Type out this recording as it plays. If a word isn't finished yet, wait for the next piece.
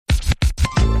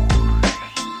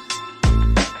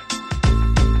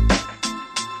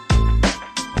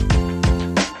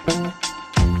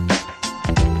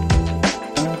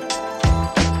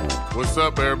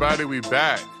up, everybody? We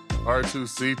back.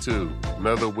 R2C2.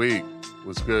 Another week.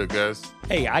 What's good, guys?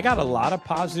 Hey, I got a lot of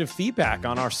positive feedback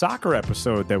on our soccer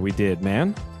episode that we did,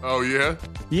 man. Oh, yeah?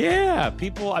 Yeah.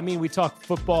 People, we talk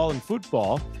football and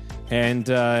football. And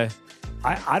I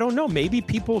don't know. Maybe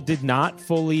people did not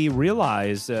fully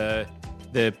realize the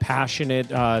passionate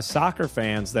soccer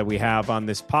fans that we have on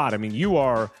this pod. You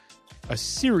are a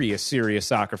serious serious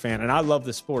soccer fan, and I love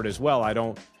the sport as well. I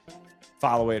don't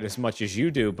follow it as much as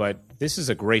you do, but this is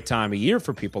a great time of year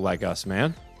for people like us,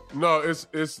 man. No, this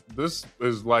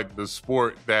is like the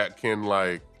sport that can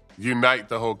like unite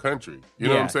the whole country. You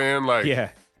know what I'm saying? Like, yeah.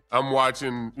 I'm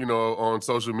watching, on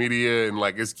social media, and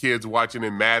like it's kids watching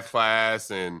in math class,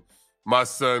 and my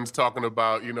son's talking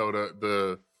about,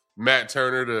 the Matt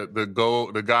Turner,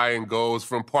 the guy in goals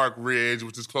from Park Ridge,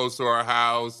 which is close to our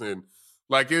house, and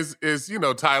like it's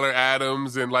Tyler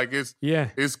Adams, and like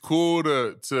it's cool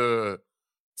to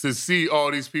see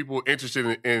all these people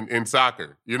interested in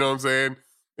soccer. You know what I'm saying?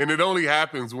 And it only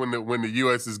happens when the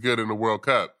U.S. is good in the World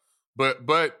Cup.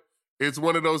 But it's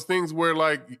one of those things where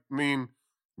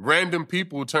random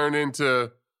people turn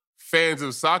into fans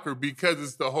of soccer because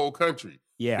it's the whole country.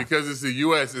 Yeah. Because it's the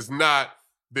U.S. It's not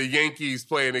the Yankees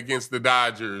playing against the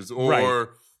Dodgers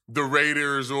or the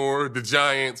Raiders or the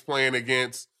Giants playing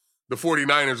against the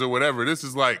 49ers or whatever. This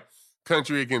is like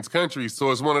country against country. So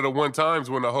it's one of the one times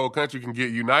when the whole country can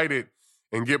get united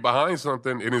and get behind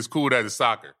something, and it's cool that it's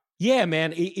soccer. Yeah,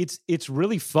 man, it's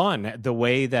really fun the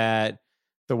way that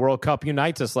the World Cup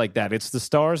unites us like that. It's the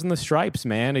stars and the stripes,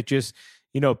 man. It just,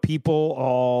 people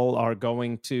all are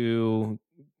going to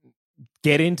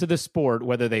get into the sport,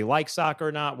 whether they like soccer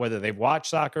or not, whether they've watched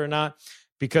soccer or not,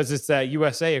 because it's that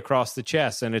USA across the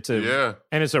chest, and it's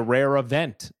a rare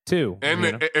event too.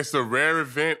 And it's a rare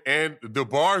event, and the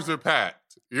bars are packed.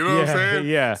 You know what I'm saying?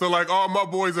 Yeah. So like all my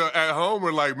boys are at home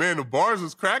are like, man, the bars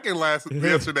was cracking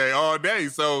yesterday all day.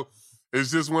 So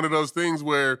it's just one of those things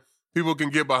where people can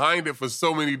get behind it for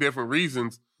so many different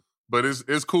reasons. But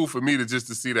it's cool for me to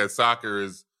see that soccer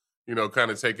is,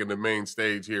 kind of taking the main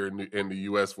stage here in the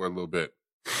U.S. for a little bit.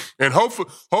 And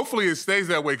hopefully it stays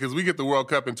that way because we get the World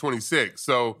Cup in 2026.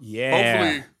 So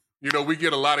hopefully, we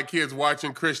get a lot of kids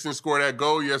watching Christian score that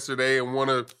goal yesterday and want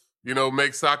to,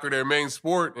 make soccer their main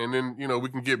sport. And then, we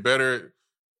can get better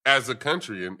as a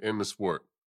country in the sport.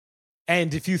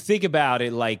 And if you think about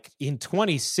it, like in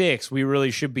 26, we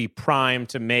really should be primed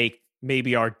to make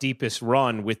maybe our deepest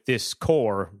run with this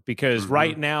core, because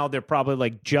right now they're probably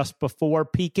like just before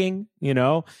peaking,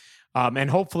 and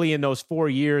hopefully in those 4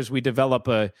 years we develop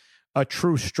a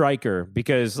true striker,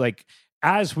 because like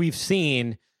as we've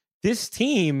seen, this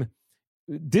team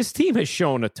has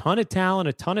shown a ton of talent,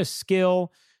 a ton of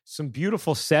skill, some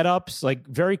beautiful setups, like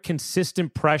very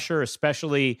consistent pressure,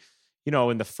 especially,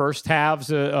 in the first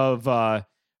halves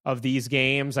of these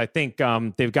games. I think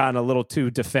they've gotten a little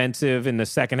too defensive in the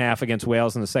second half against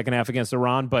Wales and the second half against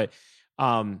Iran, but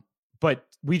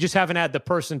we just haven't had the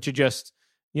person to just,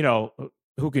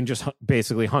 who can just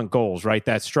basically hunt goals, right?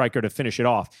 That striker to finish it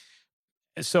off.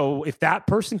 So if that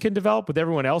person can develop with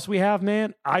everyone else we have,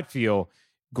 man, I feel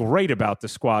great about the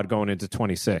squad going into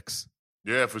 26.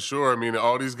 Yeah, for sure.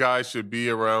 All these guys should be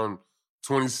around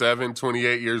 27,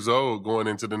 28 years old going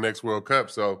into the next World Cup.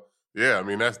 So, yeah,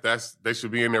 that's they should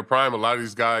be in their prime. A lot of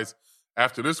these guys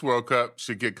after this World Cup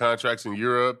should get contracts in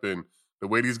Europe, and the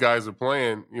way these guys are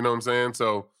playing, you know what I'm saying?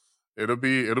 So it'll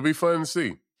be fun to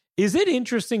see. Is it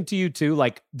interesting to you too?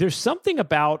 Like, there's something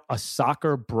about a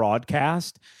soccer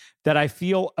broadcast that I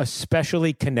feel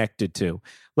especially connected to.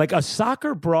 Like, a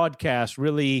soccer broadcast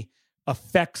really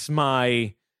affects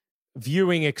my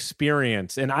viewing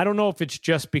experience. And I don't know if it's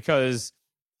just because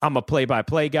I'm a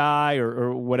play-by-play guy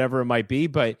or whatever it might be,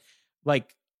 but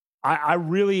like I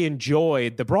really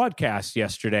enjoyed the broadcast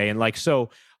yesterday. And like, so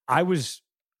I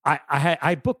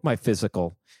booked my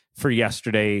physical for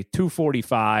yesterday,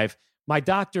 2:45. My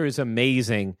doctor is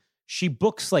amazing. She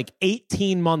books like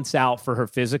 18 months out for her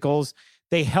physicals.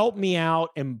 They helped me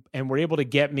out and were able to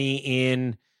get me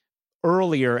in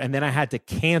earlier. And then I had to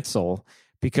cancel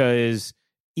because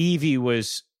Evie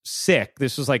was sick.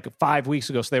 This was like 5 weeks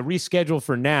ago. So they rescheduled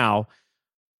for now.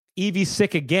 Evie's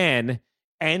sick again,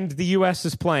 and the U.S.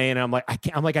 is playing. And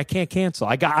I can't cancel.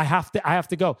 I have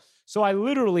to go. So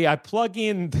I plug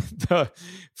in the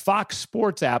Fox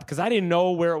Sports app because I didn't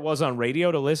know where it was on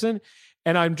radio to listen.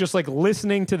 And I'm just like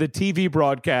listening to the TV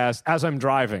broadcast as I'm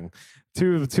driving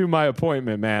to my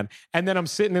appointment, man. And then I'm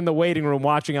sitting in the waiting room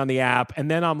watching on the app. And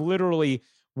then I'm literally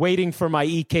waiting for my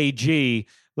EKG,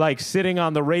 like sitting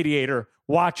on the radiator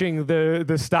watching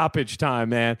the stoppage time,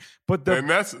 man. But and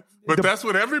But that's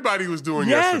what everybody was doing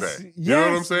yesterday. You know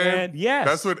what I'm saying? Man, yes.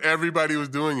 That's what everybody was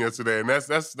doing yesterday. And that's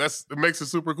it makes it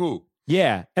super cool.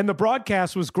 Yeah. And the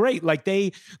broadcast was great.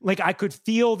 I could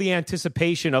feel the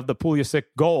anticipation of the Pulisic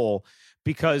goal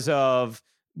because of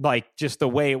just the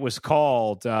way it was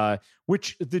called,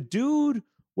 which the dude,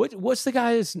 what's the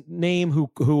guy's name who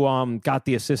got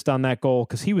the assist on that goal?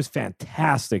 Because he was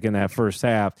fantastic in that first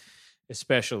half,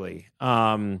 especially.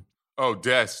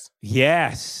 Dest.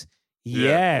 Yes.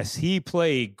 Yes, he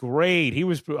played great. He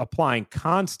was applying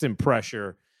constant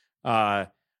pressure on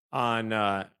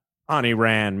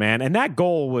Iran, man. And that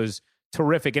goal was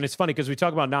terrific. And it's funny because we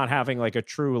talk about not having a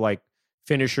true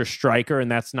finisher striker, and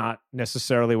that's not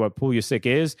necessarily what Pulisic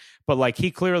is. But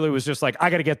he clearly was just I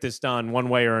got to get this done one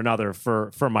way or another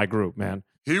for my group, man.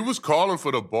 He was calling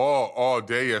for the ball all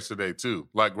day yesterday too.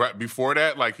 Right before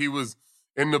that, he was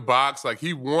in the box.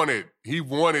 He wanted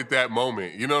that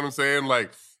moment. You know what I'm saying?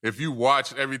 If you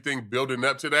watch everything building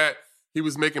up to that, he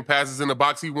was making passes in the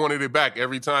box. He wanted it back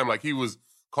every time. He was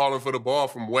calling for the ball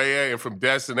from Weah and from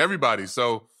Dest and everybody.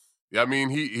 So, I mean,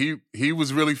 he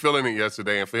was really feeling it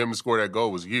yesterday, and for him to score that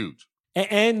goal was huge.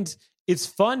 And it's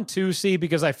fun too, see,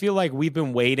 because I feel like we've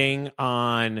been waiting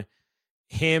on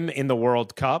him in the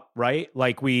World Cup, right?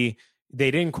 They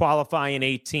didn't qualify in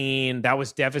 2018. That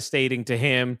was devastating to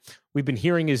him. We've been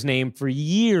hearing his name for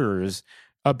years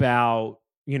about,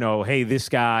 hey, this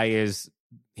guy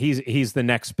he's the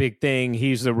next big thing.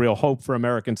 He's the real hope for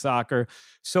American soccer.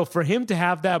 So for him to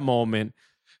have that moment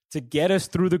to get us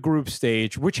through the group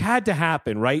stage, which had to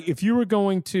happen, right? If you were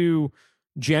going to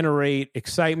generate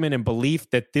excitement and belief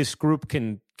that this group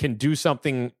can do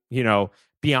something,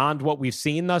 beyond what we've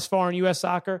seen thus far in U.S.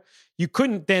 soccer, you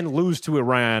couldn't then lose to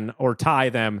Iran or tie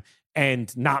them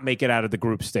and not make it out of the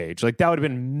group stage. That would have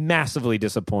been massively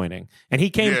disappointing. And he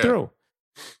came through.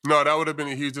 No, that would have been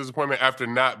a huge disappointment after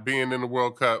not being in the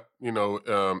World Cup, in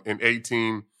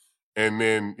 18. And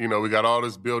then, we got all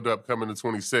this build-up coming to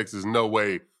 26. There's no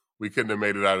way we couldn't have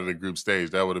made it out of the group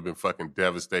stage. That would have been fucking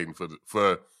devastating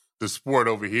for the sport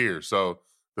over here. So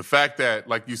the fact that,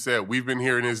 like you said, we've been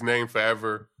hearing his name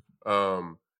forever,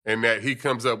 and that he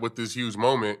comes up with this huge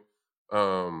moment, they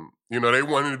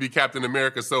want him to be Captain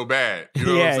America so bad. You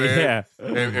know what I'm saying? Yeah.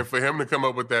 And for him to come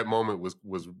up with that moment was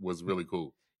really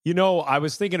cool. I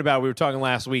was thinking about, we were talking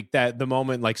last week, that the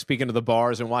moment, speaking to the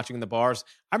bars and watching the bars,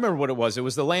 I remember what it was. It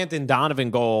was the Landon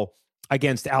Donovan goal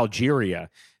against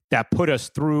Algeria that put us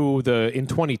through in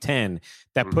 2010,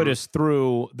 that put us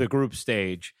through the group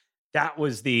stage. That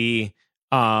was the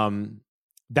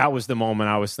moment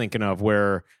I was thinking of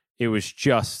where it was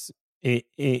just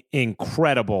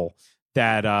incredible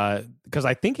that, because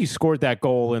I think he scored that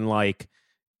goal in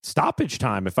stoppage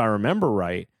time, if I remember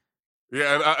right.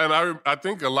 Yeah, and I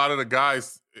think a lot of the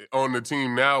guys on the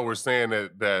team now were saying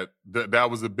that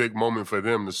was a big moment for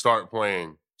them to start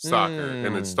playing soccer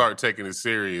and to start taking it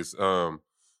serious, and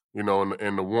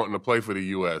the wanting to play for the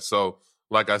U.S. So,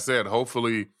 like I said,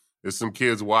 hopefully there's some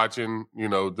kids watching,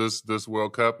 this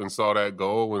World Cup and saw that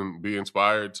goal and be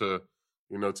inspired to,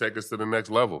 take us to the next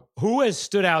level. Who has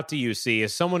stood out to you, see,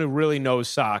 as someone who really knows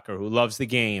soccer, who loves the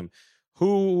game?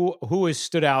 Who has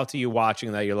stood out to you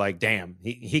watching that you're like, damn,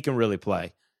 he can really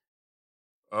play?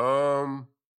 I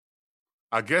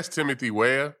guess Timothy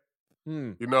Weah.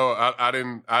 I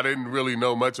didn't really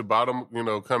know much about him,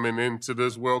 coming into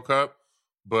this World Cup,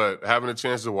 but having a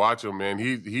chance to watch him, man,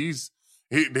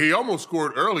 he almost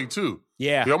scored early too.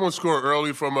 Yeah, he almost scored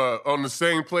early from on the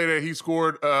same play that he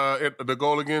scored the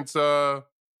goal against Wales.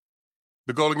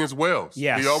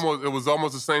 Yes, it was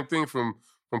almost the same thing from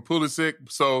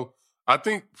Pulisic. So I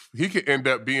think he could end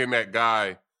up being that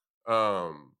guy,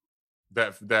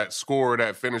 that scorer,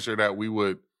 that finisher that we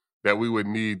would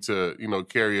need to,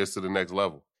 carry us to the next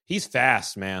level. He's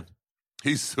fast, man.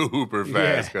 He's super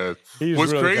fast, guys.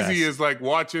 What's really crazy is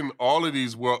watching all of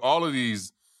these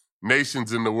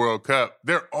nations in the World Cup.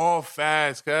 They're all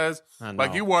fast, guys.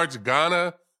 You watch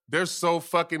Ghana, they're so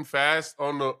fucking fast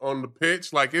on the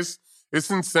pitch. It's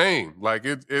insane.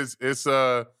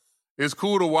 It's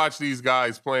cool to watch these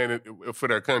guys playing it for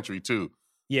their country too.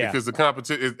 Yeah, because the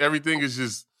competition, everything is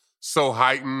just so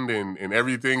heightened, and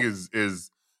everything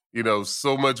is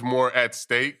so much more at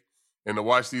stake. And to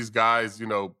watch these guys,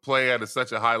 play at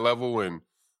such a high level and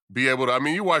be able to,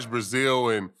 you watch Brazil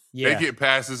and they get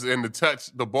passes and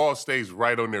the ball stays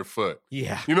right on their foot.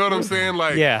 Yeah. You know what I'm saying?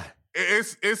 Yeah.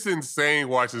 It's insane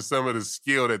watching some of the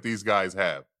skill that these guys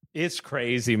have. It's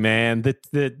crazy, man.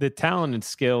 The talent and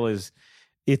skill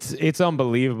it's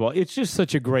unbelievable. It's just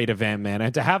such a great event, man.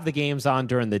 And to have the games on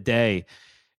during the day,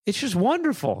 it's just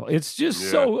wonderful. It's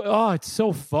just it's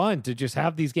so fun to just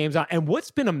have these games on. And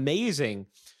what's been amazing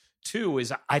too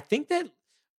is I think that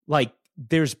like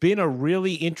there's been a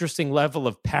really interesting level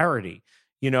of parity.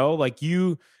 Like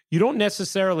you don't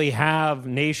necessarily have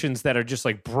nations that are just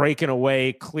like breaking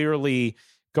away, clearly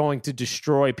going to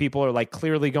destroy people or like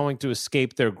clearly going to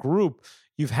escape their group.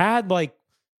 You've had like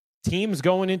teams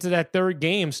going into that third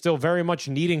game still very much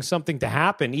needing something to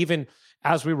happen, even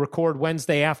as we record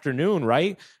Wednesday afternoon,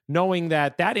 right? Knowing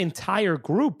that entire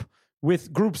group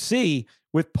with Group C,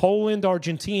 with Poland,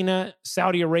 Argentina,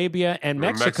 Saudi Arabia, and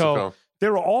Mexico, they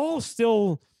all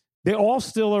still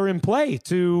are in play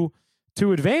to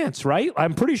advance, right?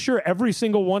 I'm pretty sure every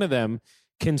single one of them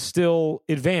can still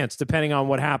advance depending on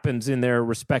what happens in their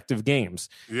respective games.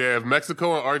 Yeah, if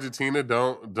Mexico and Argentina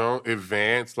don't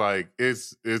advance, like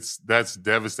that's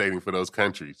devastating for those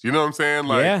countries. You know what I'm saying?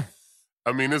 Like, yeah.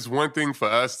 I mean, it's one thing for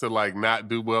us to like not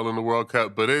do well in the World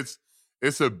Cup, but it's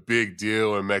a big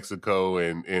deal in Mexico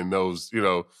and those,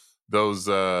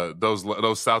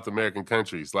 those South American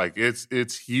countries. Like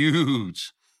it's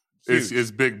huge.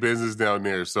 It's big business down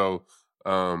there. So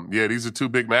yeah, these are two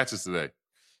big matches today.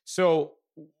 So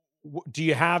do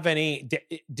you have any,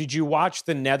 did you watch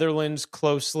the Netherlands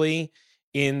closely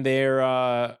in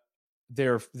their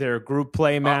group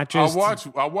play matches?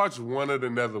 I watched one of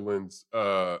the Netherlands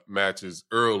matches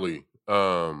early.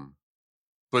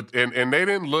 But they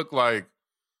didn't look like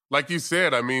you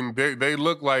said. I mean, they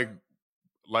look like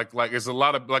it's a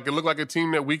lot of like it looked like a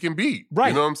team that we can beat. Right.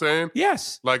 You know what I'm saying?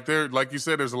 Yes. Like like you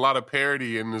said, there's a lot of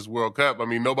parity in this World Cup. I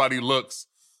mean, nobody looks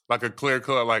like a clear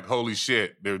cut like holy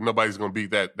shit. Nobody's gonna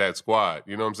beat that squad.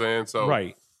 You know what I'm saying? So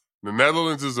right. The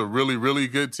Netherlands is a really, really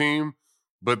good team,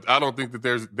 but I don't think that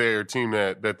they're a team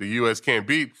that the U.S. can't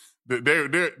beat.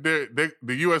 The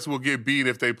U.S. will get beat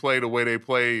if they play the way they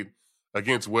played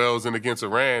against Wales and against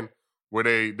Iran, where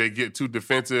they get too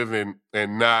defensive and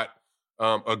not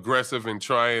aggressive and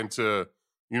trying to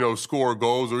score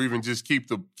goals or even just keep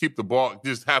the ball,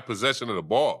 just have possession of the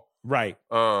ball. Right.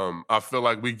 I feel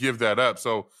like we give that up.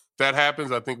 So if that happens,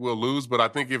 I think we'll lose. But I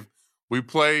think if we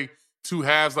play two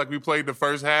halves like we played the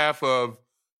first half of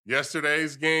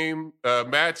yesterday's game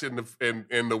match and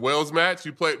the Wales match,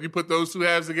 you put those two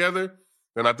halves together,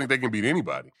 then I think they can beat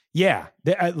anybody. Yeah,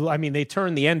 they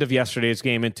turned the end of yesterday's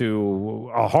game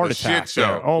into a heart attack. Shit show.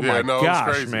 There. Oh my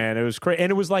gosh, crazy. Man, it was crazy, and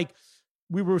it was like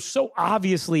we were so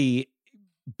obviously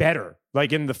better.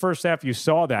 Like in the first half, you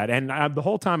saw that, and the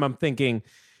whole time I'm thinking,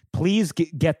 please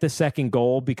get the second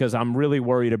goal because I'm really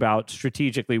worried about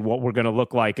strategically what we're going to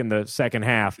look like in the second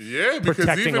half. Yeah, because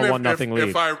protecting even a 1-0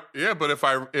 lead. But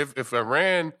if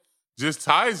Iran just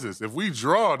ties us, if we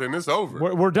draw, then it's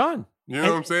over. We're done. You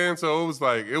know what I'm saying? So it was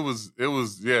like, it was,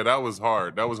 yeah, that was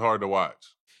hard. That was hard to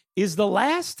watch. Is the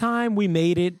last time we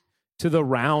made it to the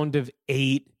round of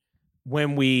 8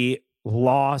 when we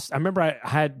lost? I remember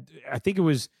I think it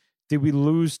was, did we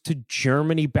lose to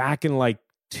Germany back in like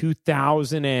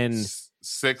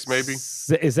 2006 maybe?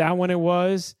 Is that when it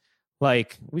was?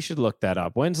 Like, we should look that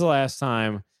up. When's the last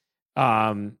time?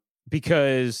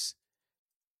 Because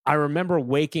I remember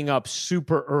waking up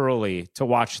super early to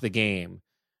watch the game.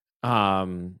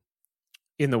 In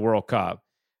the World Cup,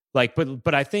 like,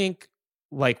 but I think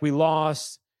like we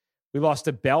lost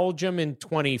to Belgium in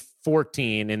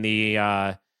 2014 in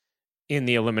the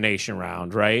elimination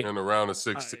round, right? In the round of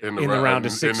 16, in the round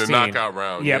of 16, in the knockout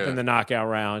round. Yep, yeah. In the knockout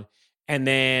round, and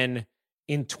then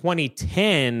in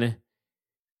 2010,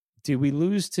 did we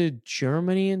lose to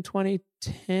Germany in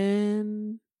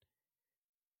 2010?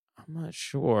 I'm not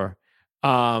sure,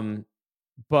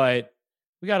 but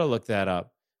we got to look that up.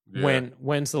 Yeah.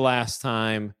 When's the last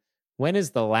time? When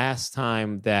is the last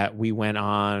time that we went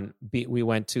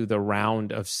to the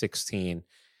round of 16?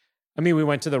 I mean, we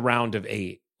went to the round of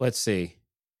 8. Let's see,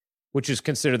 which is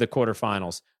considered the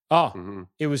quarterfinals. Oh,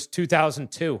 It was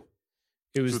 2002.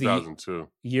 It was 2002.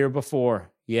 The year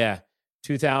before. Yeah,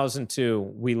 2002.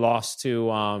 We lost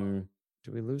to.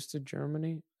 Did we lose to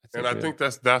Germany? I think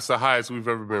that's the highest we've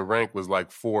ever been ranked. Was like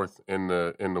 4th in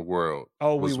the world.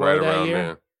 Oh, we were right that year.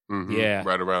 There. Mm-hmm. Yeah.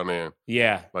 Right around there.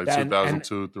 Yeah. Like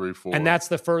 2002, 3, 4. And that's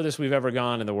the furthest we've ever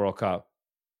gone in the World Cup.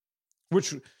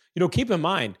 Which, keep in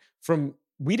mind,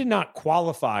 we did not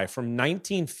qualify from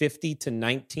 1950 to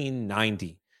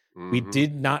 1990. Mm-hmm. We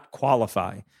did not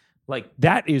qualify. Like,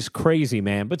 that is crazy,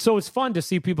 man. But so it's fun to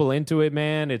see people into it,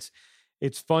 man. It's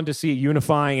fun to see it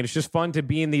unifying, and it's just fun to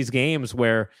be in these games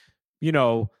where,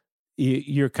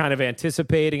 you're kind of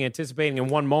anticipating, and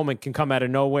one moment can come out of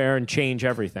nowhere and change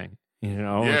everything.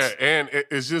 Yeah, and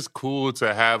it's just cool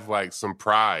to have like some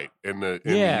pride in the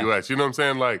U.S. You know what I'm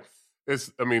saying? Like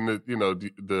I mean,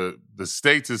 the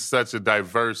States is such a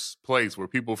diverse place where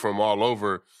people from all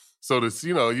over. So this,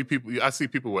 I see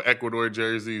people with Ecuador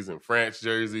jerseys and France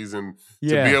jerseys, and to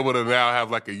be able to now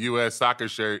have like a U.S. soccer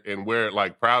shirt and wear it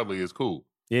like proudly is cool.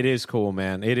 It is cool,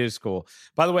 man. It is cool.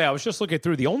 By the way, I was just looking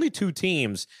through the only two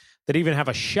teams that even have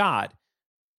a shot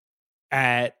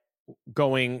at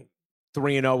going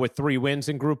 3-0 with 3 wins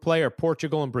in group play are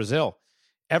Portugal and Brazil.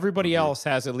 Everybody else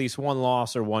has at least 1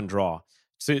 loss or 1 draw.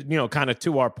 So, kind of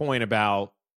to our point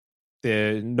about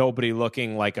nobody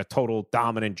looking like a total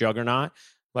dominant juggernaut.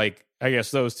 Like, I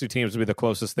guess those 2 teams would be the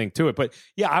closest thing to it. But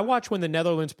yeah, I watched when the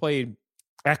Netherlands played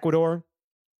Ecuador.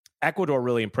 Ecuador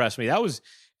really impressed me. That was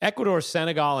Ecuador,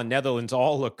 Senegal, and Netherlands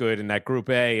all look good in that Group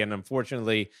A. And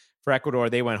unfortunately for Ecuador,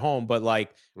 they went home. But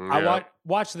I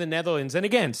watched the Netherlands. And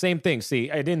again, same thing.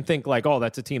 See, I didn't think like, oh,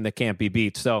 that's a team that can't be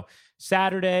beat. So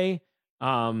Saturday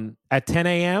at 10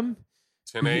 a.m.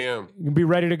 10 a.m. You be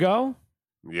ready to go?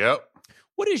 Yep.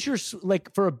 What is your,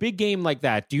 like, for a big game like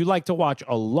that, do you like to watch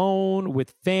alone,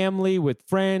 with family, with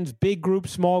friends, big group,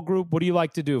 small group? What do you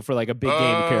like to do for like a big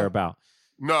game you care about?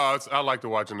 No, I like to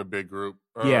watch in a big group.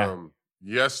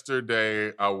 Yesterday,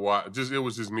 it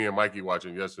was just me and Mikey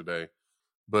watching yesterday.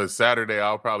 But Saturday,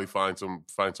 I'll probably find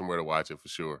somewhere to watch it for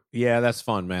sure. Yeah, that's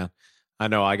fun, man. I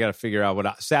know. I got to figure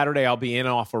out Saturday, I'll be in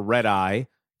off a red eye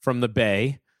from the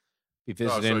Bay. Be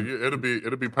visiting. So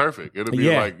it'll be perfect. It'll be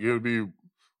you'll be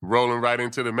rolling right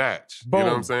into the match. Boom. You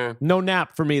know what I'm saying? No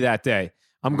nap for me that day.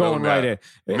 I'm going right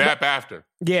in. Nap after.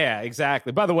 Yeah,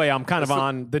 exactly. By the way, I'm kind of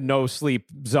on the no sleep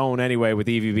zone anyway with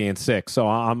Evie being sick, so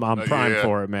I'm primed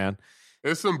for it, man.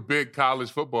 There's some big college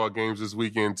football games this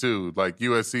weekend too. Like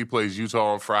USC plays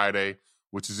Utah on Friday,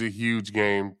 which is a huge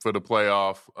game for the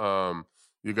playoff.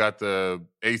 You got the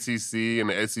ACC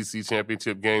and the SEC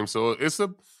championship game. So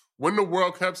when the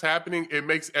World Cup's happening, it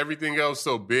makes everything else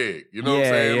so big. You know what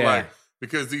I'm saying? Yeah. Like,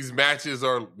 because these matches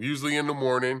are usually in the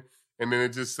morning, and then it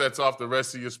just sets off the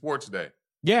rest of your sports day.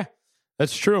 Yeah,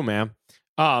 that's true, man.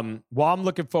 Well, I'm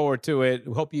looking forward to it.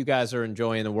 Hope you guys are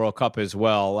enjoying the World Cup as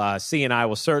well. C and I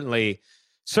will certainly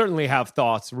have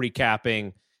thoughts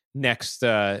recapping next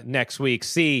week.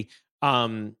 C,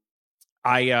 I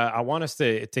want us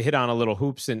to hit on a little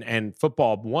hoops and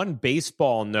football. One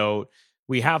baseball note: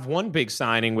 we have one big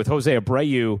signing with Jose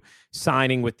Abreu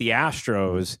signing with the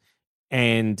Astros,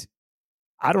 and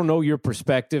I don't know your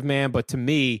perspective, man, but to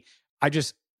me,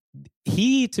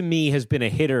 he has been a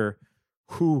hitter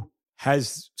who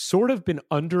has sort of been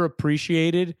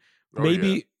underappreciated.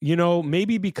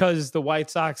 Maybe because the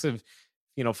White Sox have,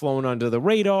 flown under the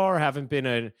radar, haven't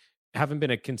been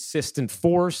a consistent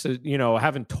force,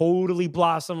 haven't totally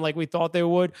blossomed like we thought they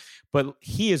would, but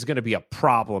he is going to be a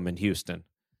problem in Houston.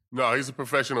 No, he's a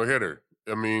professional hitter.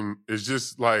 I mean, it's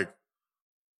just like,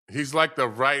 he's like the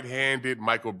right-handed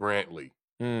Michael Brantley.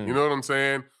 You know what I'm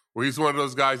saying? Where he's one of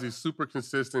those guys, he's super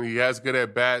consistent. He has good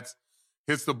at-bats,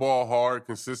 hits the ball hard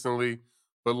consistently,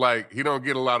 but, like, he don't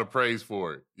get a lot of praise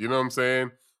for it. You know what I'm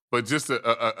saying? But just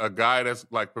a guy that's,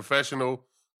 like, professional,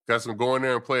 that's going to go in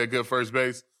there and play a good first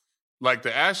base. Like,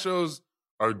 the Astros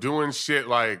are doing shit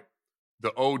like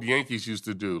the old Yankees used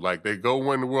to do. Like, they go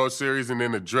win the World Series and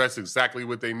then address exactly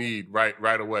what they need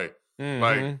right away. Mm-hmm.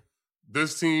 Like,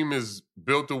 this team is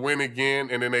built to win again,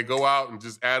 and then they go out and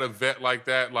just add a vet like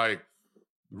that. Like,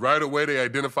 right away, they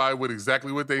identify with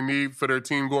exactly what they need for their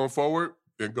team going forward,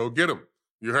 then go get them.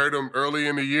 You heard them early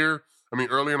in the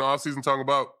offseason talking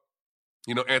about,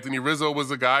 Anthony Rizzo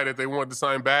was a guy that they wanted to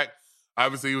sign back.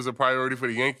 Obviously, he was a priority for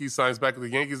the Yankees, signs back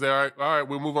with the Yankees. They're all right,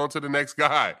 we'll move on to the next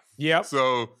guy. Yep.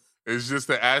 So it's just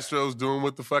the Astros doing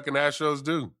what the fucking Astros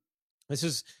do.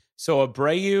 So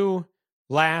Abreu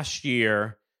last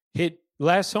year hit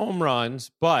less home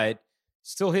runs, but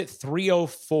still hit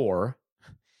 304.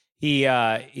 He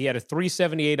had a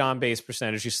 378 on-base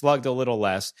percentage. He slugged a little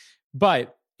less.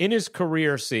 But in his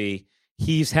career,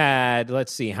 he's had,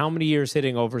 let's see, how many years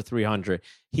hitting over 300?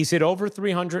 He's hit over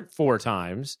 300 4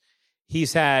 times.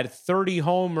 He's had 30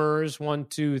 homers,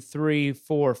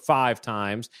 5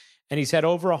 times. And he's had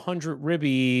over 100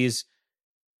 ribbies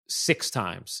 6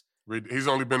 times. He's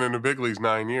only been in the big leagues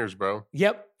 9 years, bro.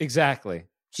 Yep, exactly.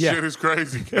 Shit is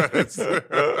crazy.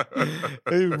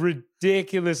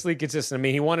 Ridiculously consistent. I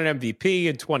mean, he won an MVP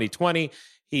in 2020.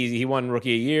 He won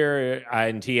Rookie of the Year,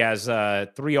 and he has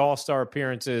 3 All-Star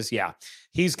appearances. Yeah,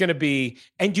 he's going to be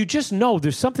 – and you just know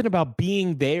there's something about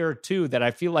being there, too, that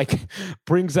I feel like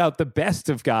brings out the best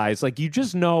of guys. Like, you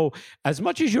just know, as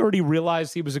much as you already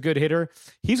realized he was a good hitter,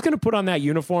 he's going to put on that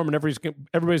uniform, and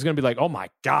everybody's going to be like, oh, my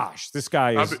gosh, this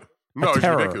guy is it's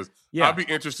ridiculous. Yeah. I'll be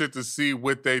interested to see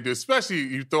what they do, especially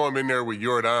you throw him in there with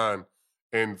Jordan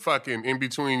and fucking in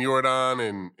between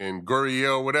Jordan and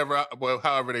Gurriel, whatever,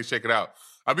 however they shake it out.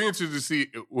 I'd be interested to see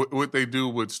what they do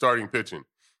with starting pitching.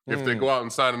 If they go out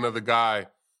and sign another guy,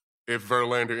 if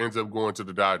Verlander ends up going to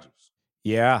the Dodgers.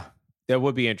 Yeah, that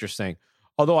would be interesting.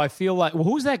 Although I feel like,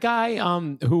 who's that guy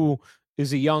who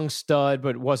is a young stud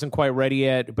but wasn't quite ready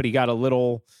yet, but he got a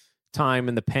little time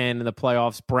in the pen in the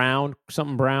playoffs? Brown?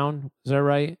 Is that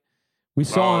right? We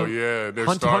saw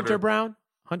Hunter Brown?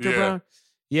 Brown?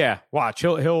 Yeah, watch.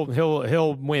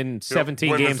 He'll win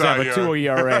 17 games out of a 2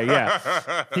 ERA.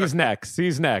 Yeah, he's next.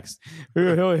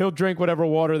 He'll drink whatever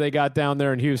water they got down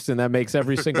there in Houston that makes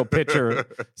every single pitcher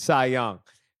Cy Young.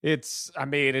 It's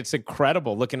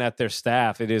incredible looking at their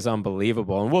staff. It is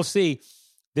unbelievable, and we'll see.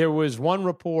 There was one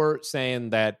report saying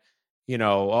that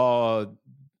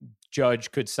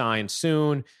Judge could sign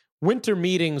soon. Winter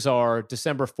meetings are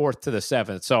December 4th to the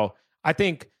 7th, so I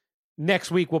think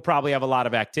next week we'll probably have a lot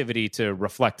of activity to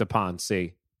reflect upon.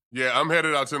 See, yeah, I'm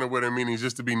headed out to the winter meetings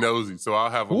just to be nosy, so I'll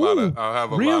have a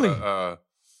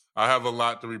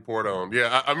lot to report on.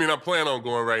 Yeah, I mean, I'm planning on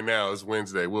going right now. It's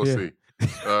Wednesday. We'll see.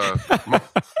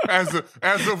 As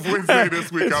of Wednesday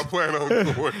this week, I'm planning on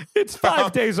going. It's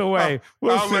 5 days away.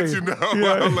 I'll let you know.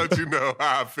 Yeah. I'll let you know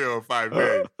how I feel in 5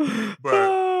 days.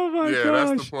 But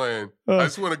that's the plan. I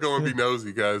just want to go and be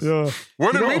nosy, guys.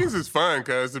 Winter meetings is fun,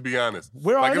 guys. To be honest,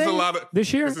 where are they? It's a lot of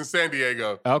this year. It's in San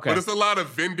Diego. Okay, but it's a lot of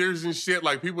vendors and shit.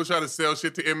 Like people try to sell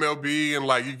shit to MLB, and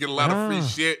like you get a lot of free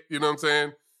shit. You know what I'm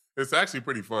saying? It's actually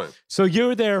pretty fun. So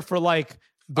you're there for like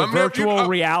the virtual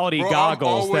reality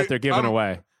goggles that they're giving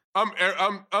away. I'm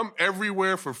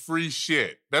everywhere for free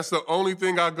shit. That's the only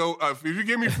thing I go. If you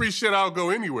give me free shit, I'll go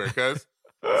anywhere, cuz.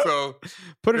 So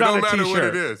put it on a t-shirt. Don't matter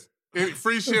what it is.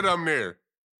 Free shit, I'm there.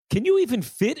 Can you even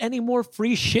fit any more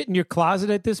free shit in your closet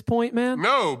at this point, man?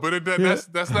 No, but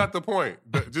that's not the point.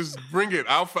 Just bring it.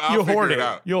 I'll figure it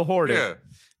out. You'll hoard it. Yeah.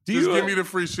 Just give me the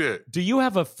free shit. Do you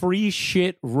have a free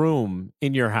shit room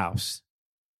in your house?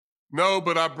 No,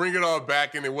 but I bring it all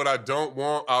back, and then what I don't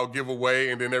want, I'll give away,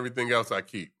 and then everything else I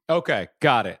keep. Okay,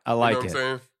 got it. I like what I'm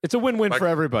saying? It's a win-win for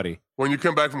everybody. When you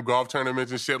come back from golf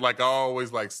tournaments and shit, like I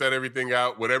always like set everything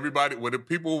out, what the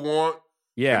people want,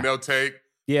 and they'll take.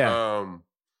 Yeah.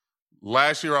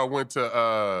 Last year I went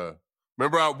to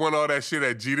remember I won all that shit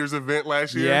at Jeter's event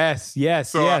last year? Yes.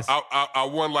 So yes. I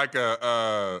won like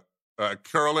a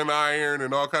curling iron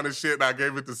and all kind of shit, and I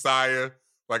gave it to Saya.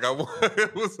 Like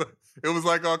it was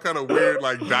like all kind of weird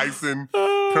like Dyson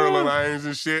curling irons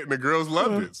and shit, and the girls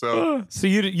loved it. So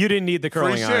you didn't need the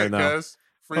curling iron though.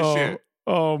 Free shit.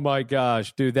 Oh my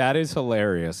gosh, dude, that is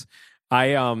hilarious.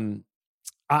 I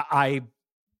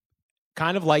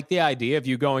kind of like the idea of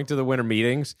you going to the winter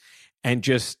meethes and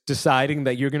just deciding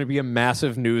that you're going to be a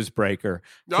massive newsbreaker.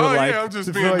 I'm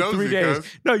just being nosy. 3 days.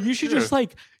 No, you should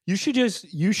you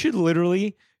should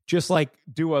literally just like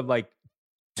do a like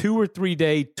 2 or 3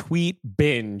 day tweet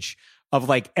binge of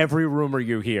like every rumor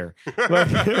you hear.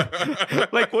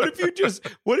 Like what if you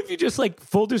just like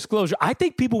full disclosure? I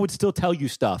think people would still tell you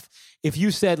stuff if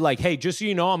you said like, hey, just so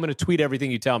you know, I'm going to tweet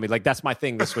everything you tell me. Like that's my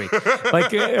thing this week.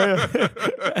 Like, and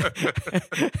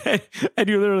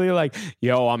you're literally like,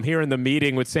 yo, I'm hearing the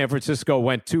meeting with San Francisco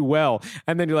went too well.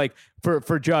 And then you're like,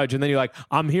 for Judge, and then you're like,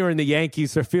 I'm hearing the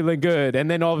Yankees are feeling good, and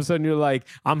then all of a sudden you're like,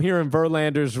 I'm hearing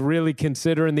Verlander's really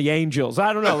considering the Angels.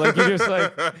 I don't know, like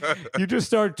you just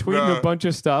start tweeting a bunch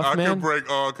of stuff, man. I can break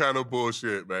all kind of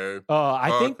bullshit, man.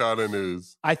 I think kind of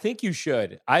news. I think you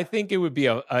should. I think it would be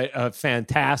a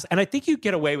fantastic, and I think you'd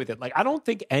get away with it. Like I don't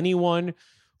think anyone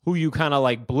who you kind of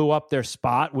like blew up their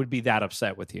spot would be that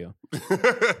upset with you.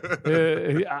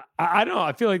 I don't know.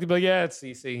 I feel like they'd be like, yeah, it's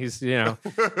CC. He's,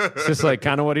 it's just like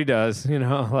kind of what he does,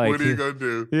 like. What are you going to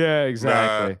do? Yeah,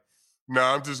 exactly.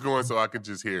 Nah, I'm just going so I can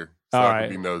just hear. So all I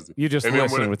right. can be nosy. You just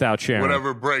listen without sharing.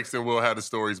 Whatever breaks, and we'll have the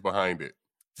stories behind it.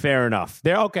 Fair enough.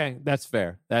 Okay. That's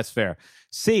fair.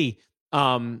 See,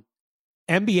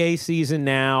 NBA season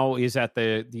now is at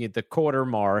the quarter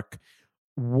mark.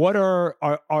 What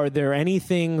are there any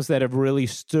things that have really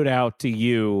stood out to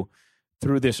you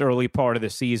through this early part of the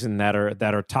season that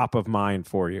are top of mind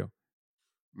for you?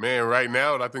 Man, right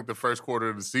now, I think the first quarter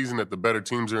of the season that the better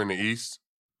teams are in the East.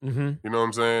 Mm-hmm. You know what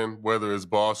I'm saying? Whether it's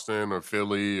Boston or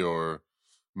Philly or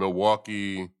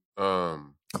Milwaukee,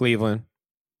 Cleveland's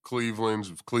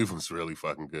really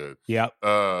fucking good. Yep.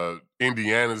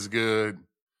 Indiana's good.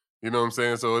 You know what I'm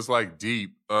saying? So it's like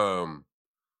deep.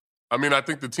 I mean, I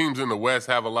think the teams in the West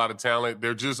have a lot of talent.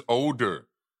 They're just older.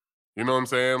 You know what I'm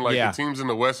saying? Like the teams in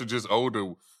the West are just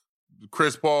older.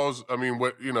 Chris Paul's,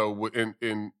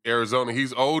 in Arizona,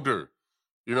 he's older.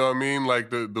 You know what I mean? Like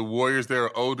the Warriors, they're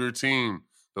an older team.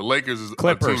 The Lakers is a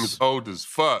team that's old as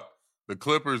fuck. the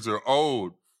Clippers are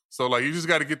old. So, like, you just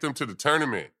got to get them to the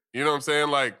tournament. You know what I'm saying?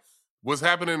 Like, what's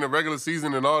happening in the regular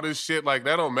season and all this shit, like,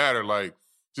 that don't matter. Like,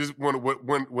 just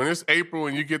when it's April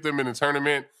and you get them in the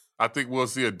tournament, I think we'll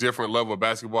see a different level of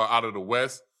basketball out of the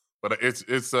West. But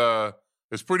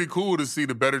it's pretty cool to see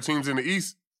the better teams in the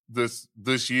East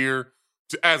this year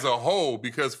as a whole,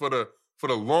 because for the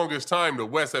longest time, the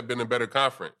West had been a better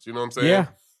conference. You know what I'm saying? Yeah.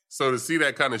 So to see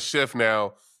that kind of shift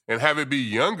now and have it be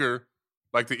younger,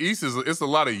 like the East it's a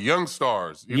lot of young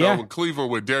stars. You know, in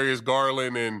Cleveland with Darius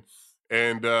Garland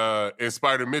and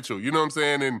Spider Mitchell. You know what I'm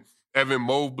saying? And Evan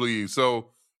Mobley.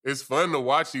 So it's fun to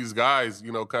watch these guys,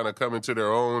 you know, kind of come into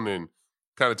their own and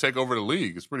kind of take over the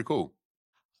league. It's pretty cool.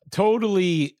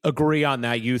 Totally agree on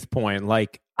that youth point.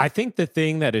 Like, I think the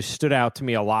thing that has stood out to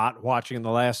me a lot watching the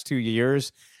last 2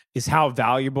 years is how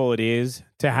valuable it is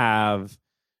to have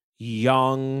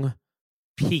young,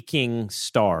 peaking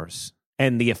stars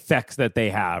and the effects that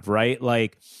they have, right?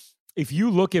 Like, if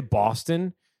you look at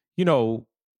Boston, you know,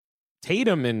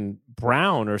 Tatum and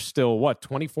Brown are still,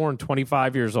 24 and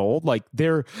 25 years old? Like,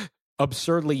 they're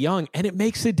absurdly young, and it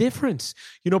makes a difference,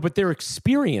 you know, but they're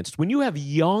experienced. When you have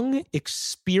young,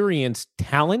 experienced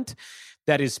talent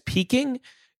that is peaking,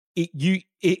 you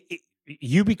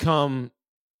become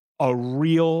a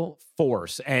real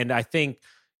force. And I think,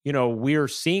 you know, we're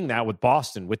seeing that with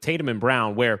Boston, with Tatum and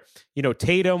Brown, where, you know,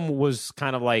 Tatum was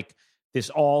kind of like this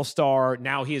all-star.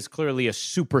 Now he is clearly a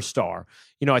superstar.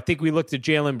 You know, I think we looked at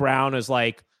Jaylen Brown as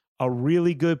like a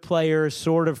really good player,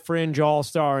 sort of fringe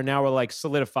all-star, and now we're like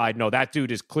solidified. No, that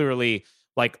dude is clearly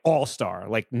like all-star,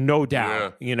 like no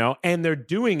doubt, you know, and they're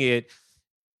doing it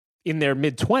in their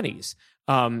mid-20s.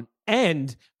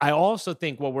 And I also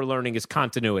think what we're learning is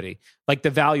continuity, like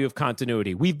the value of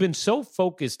continuity. We've been so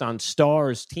focused on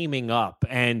stars teaming up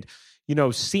and, you know,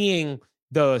 seeing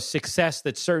the success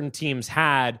that certain teams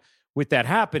had with that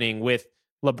happening with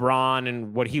LeBron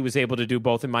and what he was able to do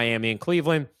both in Miami and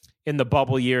Cleveland. In the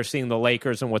bubble year, seeing the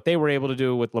Lakers and what they were able to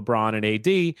do with LeBron and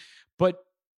AD. But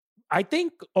I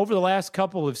think over the last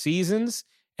couple of seasons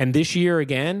and this year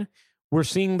again, we're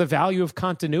seeing the value of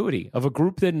continuity, of a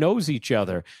group that knows each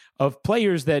other, of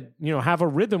players that, you know, have a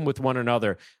rhythm with one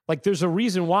another. Like, there's a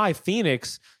reason why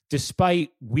Phoenix, despite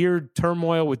weird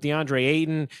turmoil with DeAndre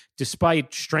Ayton,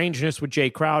 despite strangeness with Jay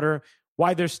Crowder,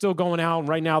 why they're still going out and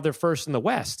right now they're first in the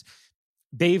West.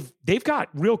 They've got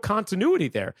real continuity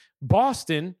there.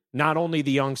 Boston, not only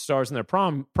the young stars in their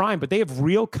prime, but they have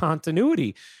real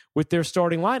continuity with their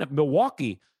starting lineup.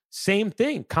 Milwaukee, same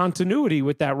thing, continuity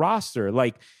with that roster.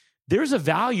 Like, there's a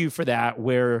value for that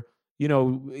where, you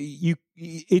know,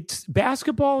 it's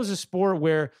basketball is a sport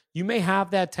where you may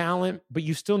have that talent, but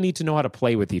you still need to know how to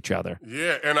play with each other.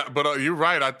 Yeah, but you're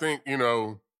right. I think, you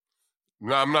know,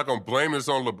 I'm not going to blame this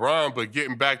on LeBron, but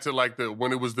getting back to like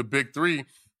when it was the big three,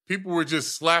 people were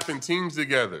just slapping teams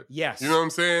together. Yes. You know what I'm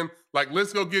saying? Like,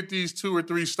 let's go get these 2 or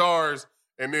 3 stars,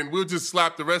 and then we'll just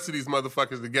slap the rest of these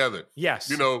motherfuckers together. Yes.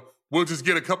 You know, we'll just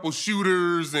get a couple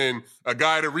shooters and a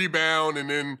guy to rebound, and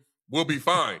then we'll be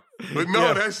fine. But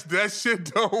no, that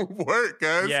shit don't work,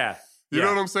 guys. Yeah. You know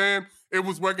what I'm saying? It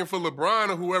was working for LeBron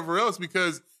or whoever else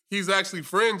because he's actually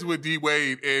friends with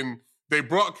D-Wade, and they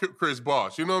brought Chris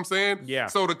Bosh. You know what I'm saying? Yeah.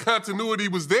 So the continuity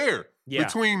was there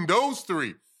between those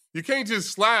 3. You can't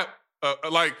just slap,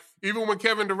 like, even when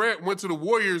Kevin Durant went to the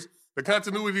Warriors, the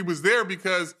continuity was there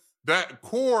because that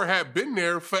core had been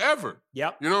there forever.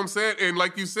 Yep. You know what I'm saying? And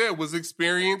like you said, was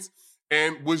experienced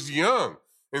and was young.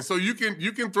 And so you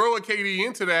can throw a KD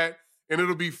into that and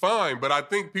it'll be fine. But I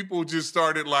think people just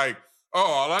started like, oh,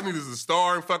 all I need is a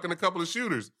star and fucking a couple of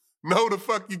shooters. No, the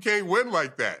fuck, you can't win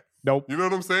like that. Nope. You know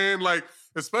what I'm saying? Like,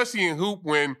 especially in hoop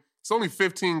when it's only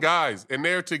 15 guys and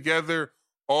they're together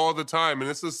all the time, and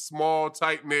it's a small,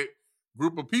 tight-knit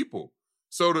group of people.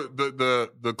 So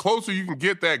the closer you can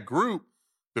get that group,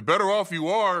 the better off you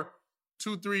are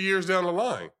 2-3 years down the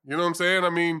line. You know what I'm saying? I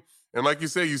mean, and like you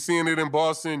said, you're seeing it in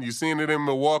Boston, you're seeing it in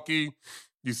Milwaukee,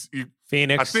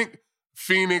 Phoenix.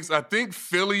 I think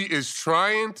Philly is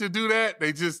trying to do that.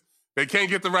 They can't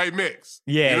get the right mix.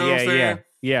 Yeah, you know what I'm saying?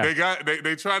 Yeah.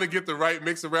 They try to get the right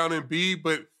mix around Embiid,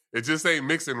 but it just ain't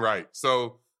mixing right.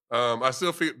 So I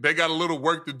still feel they got a little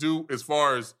work to do as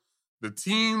far as the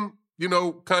team, you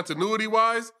know,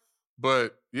 continuity-wise.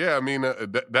 But, yeah, I mean,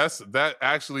 that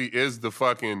actually is the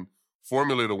fucking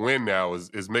formula to win now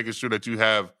is making sure that you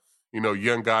have, you know,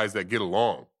 young guys that get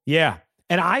along. Yeah.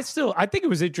 And I think it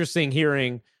was interesting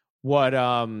hearing what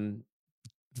Van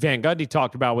Gundy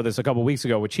talked about with us a couple weeks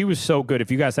ago, which he was so good. If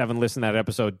you guys haven't listened to that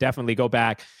episode, definitely go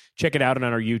back, check it out on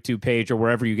our YouTube page or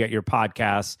wherever you get your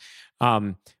podcasts.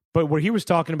 But where he was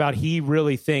talking about, he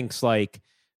really thinks like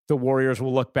the Warriors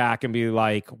will look back and be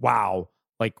like, wow,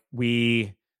 like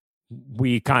we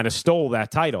kind of stole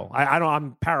that title. I don't,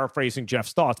 I'm paraphrasing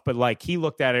Jeff's thoughts, but like he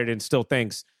looked at it and still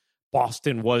thinks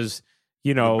Boston was,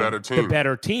 the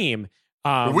better team.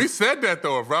 We said that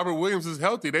though. If Robert Williams is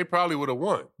healthy, they probably would have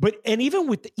won. But and even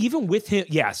with him,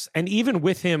 yes, and even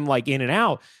with him like in and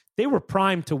out, they were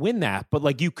primed to win that. But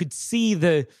like you could see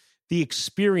the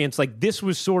experience. Like this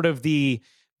was sort of the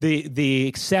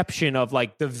exception of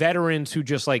like the veterans who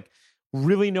just like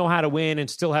really know how to win and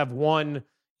still have one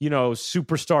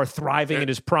superstar thriving in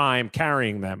his prime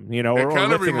carrying them. It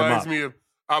kind of reminds me of.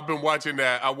 I've been watching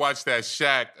that. I watched that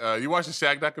Shaq. You watched the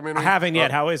Shaq documentary? I haven't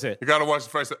yet. How is it? You got to watch the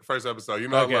first episode. I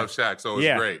love Shaq, so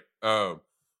it's great.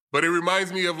 But it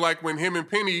reminds me of like when him and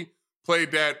Penny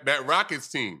played that Rockets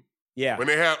team. Yeah. When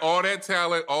they had all that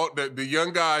talent, all the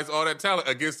young guys, all that talent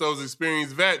against those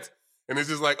experienced vets. And it's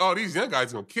just like, oh, these young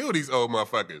guys are going to kill these old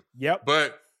motherfuckers. Yep.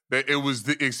 But it was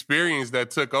the experience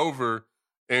that took over.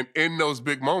 And in those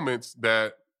big moments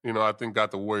that, I think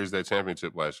got the Warriors that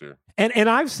championship last year. And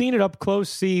I've seen it up close,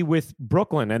 see, with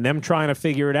Brooklyn and them trying to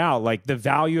figure it out, like the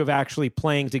value of actually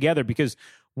playing together. Because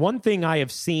one thing I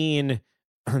have seen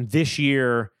this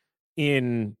year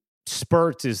in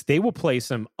spurts is they will play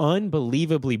some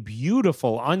unbelievably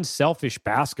beautiful, unselfish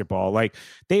basketball. Like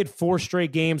they had 4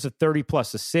 straight games of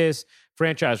 30-plus assists,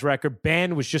 franchise record.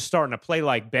 Ben was just starting to play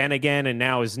like Ben again, and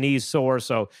now his knee's sore,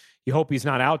 so you hope he's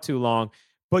not out too long.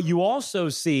 But you also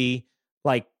see,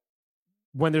 like,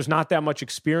 when there's not that much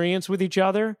experience with each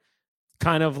other,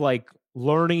 kind of like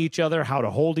learning each other, how to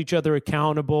hold each other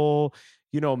accountable,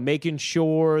 making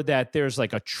sure that there's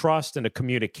like a trust and a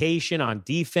communication on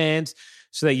defense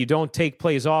so that you don't take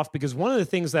plays off. Because one of the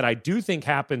things that I do think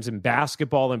happens in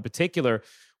basketball in particular,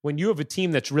 when you have a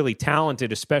team that's really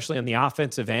talented, especially on the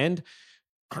offensive end,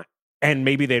 and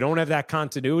maybe they don't have that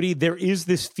continuity, there is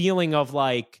this feeling of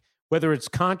like, whether it's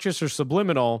conscious or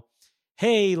subliminal,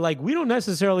 hey, like we don't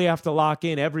necessarily have to lock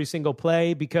in every single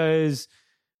play because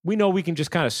we know we can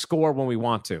just kind of score when we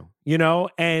want to,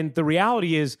 And the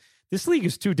reality is this league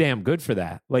is too damn good for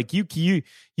that. Like you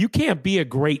can't be a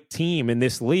great team in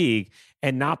this league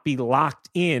and not be locked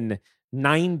in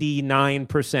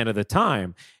 99% of the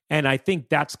time. And I think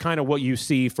that's kind of what you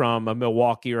see from a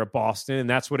Milwaukee or a Boston. And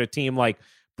that's what a team like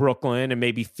Brooklyn and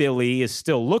maybe Philly is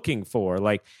still looking for.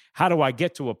 Like, how do I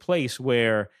get to a place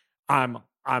where I'm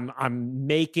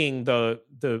making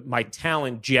my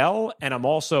talent gel, and I'm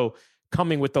also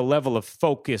coming with the level of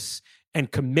focus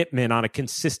and commitment on a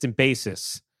consistent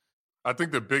basis? I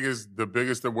think the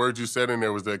biggest word you said in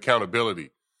there was the accountability,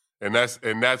 and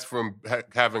that's from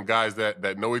having guys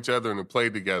that know each other and have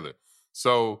played together.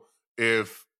 So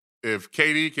if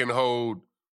KD can hold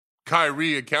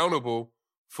Kyrie accountable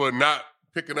for not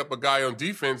picking up a guy on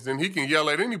defense, then he can yell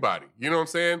at anybody. You know what I'm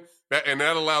saying? That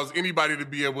allows anybody to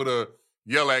be able to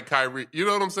yell at Kyrie. You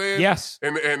know what I'm saying? Yes.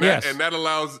 And yes. that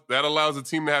allows a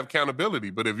team to have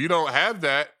accountability. But if you don't have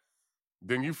that,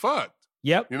 then you fucked.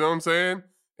 Yep. You know what I'm saying?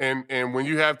 And when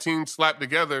you have teams slapped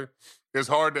together, it's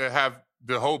hard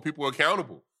to hold people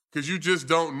accountable because you just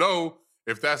don't know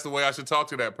if that's the way I should talk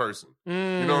to that person. You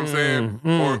know what I'm saying?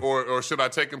 Or should I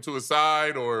take him to a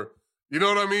side, or you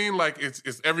know what I mean? Like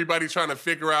it's everybody trying to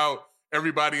figure out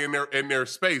everybody in their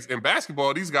space. In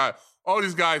basketball, all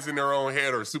these guys in their own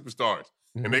head are superstars.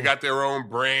 Mm-hmm. And they got their own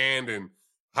brand and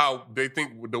how they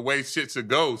think the way shit should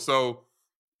go. So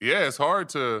yeah, it's hard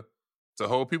to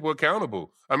hold people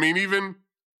accountable. I mean, even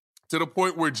to the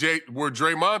point where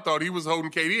Draymond thought he was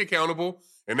holding KD accountable,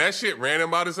 and that shit ran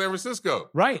him out of San Francisco.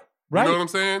 Right. You know what I'm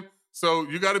saying? So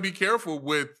you got to be careful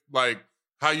with like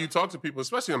how you talk to people,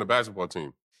 especially on the basketball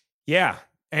team. Yeah.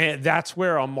 And that's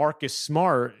where a Marcus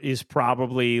Smart is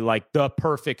probably like the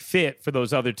perfect fit for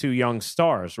those other 2 young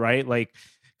stars, right? Like,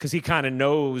 because he kind of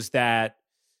knows that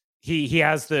he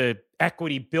has the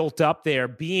equity built up there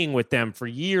being with them for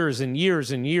years and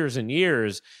years and years and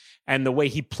years. And the way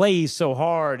he plays so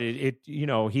hard,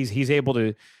 he's able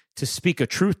to speak a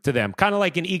truth to them, kind of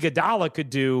like an Iguodala could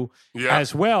do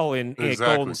as well in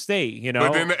Golden State.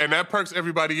 But then, and that perks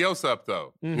everybody else up,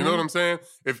 though. Mm-hmm. You know what I'm saying?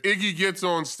 If Iggy gets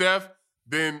on Steph,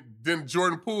 then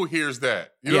Jordan Poole hears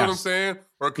that. You know what I'm saying?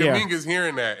 Or Kuminga's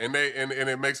hearing that, and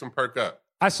it makes them perk up.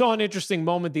 I saw an interesting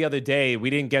moment the other day. We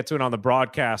didn't get to it on the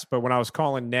broadcast, but when I was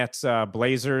calling Nets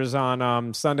Blazers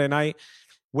on Sunday night,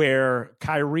 where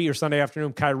Sunday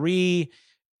afternoon, Kyrie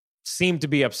seemed to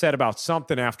be upset about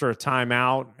something after a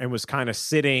timeout and was kind of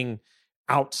sitting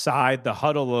outside the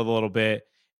huddle a little bit.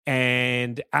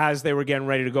 And as they were getting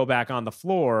ready to go back on the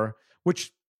floor,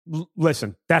 which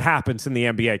Listen, that happens in the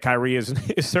NBA. Kyrie is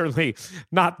certainly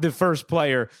not the first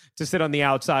player to sit on the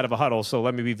outside of a huddle. So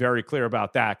let me be very clear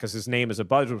about that because his name is a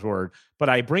buzzword. But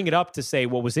I bring it up to say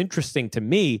what was interesting to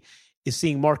me is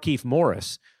seeing Markieff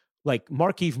Morris. Like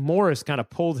Markieff Morris kind of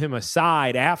pulled him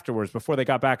aside afterwards before they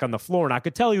got back on the floor. And I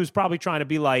could tell he was probably trying to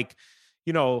be like,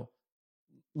 you know,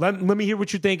 let me hear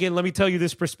what you're thinking. Let me tell you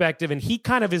this perspective. And he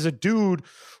kind of is a dude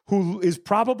who is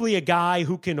probably a guy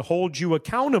who can hold you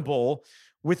accountable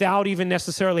without even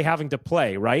necessarily having to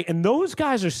play, right? And those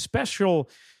guys are special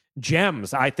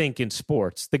gems, I think, in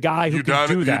sports. The guy who can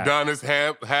do that. Udonis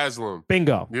Haslem.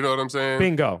 Bingo. You know what I'm saying?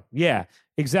 Bingo. Yeah,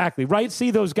 exactly. Right?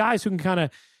 See those guys who can kind of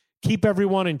keep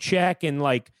everyone in check and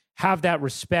like have that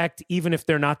respect, even if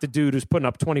they're not the dude who's putting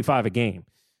up 25 a game.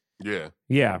 Yeah.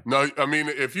 Yeah. No, I mean,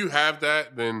 if you have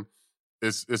that, then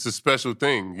it's a special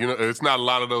thing. You know, it's not a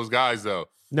lot of those guys though.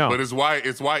 No. But it's why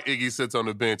Iggy sits on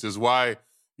the bench. It's why,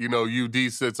 you know,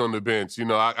 UD sits on the bench. You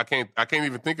know, I can't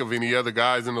even think of any other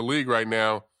guys in the league right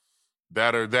now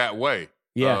that are that way.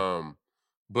 Yeah.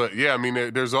 But yeah, I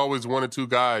mean, there's always one or two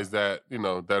guys that, you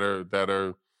know,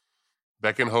 that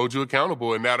can hold you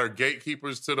accountable and that are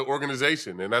gatekeepers to the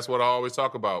organization. And that's what I always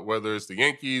talk about, whether it's the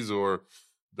Yankees or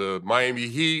the Miami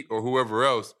Heat or whoever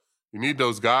else. You need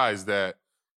those guys that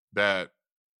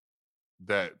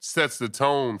sets the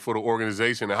tone for the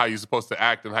organization and how you're supposed to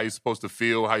act and how you're supposed to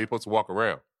feel, how you're supposed to walk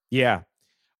around. Yeah.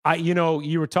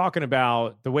 You were talking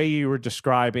about the way you were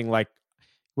describing, like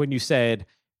when you said,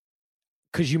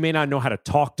 because you may not know how to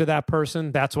talk to that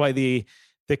person. That's why the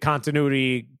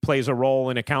continuity plays a role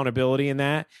in accountability in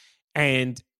that.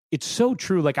 And it's so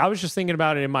true. Like I was just thinking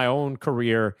about it in my own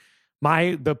career.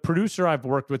 The producer I've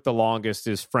worked with the longest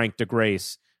is Frank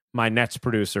DeGrace, my Nets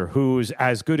producer, who's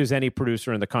as good as any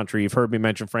producer in the country. You've heard me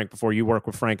mention Frank before. You work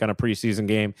with Frank on a preseason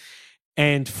game.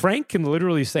 And Frank can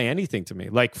literally say anything to me.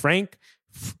 Like Frank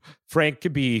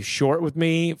could be short with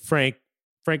me. Frank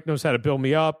knows how to build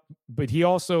me up, but he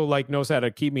also like knows how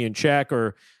to keep me in check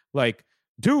or like,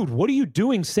 dude, what are you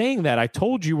doing saying that? I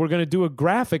told you we're going to do a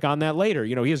graphic on that later.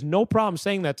 You know, he has no problem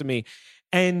saying that to me.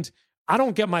 And I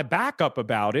don't get my back up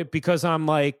about it because I'm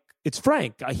like, it's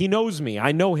Frank. He knows me.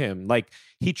 I know him. Like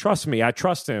he trusts me. I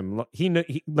trust him. He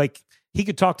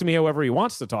could talk to me however he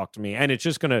wants to talk to me. And it's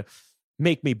just going to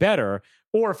make me better.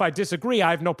 Or if I disagree, I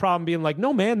have no problem being like,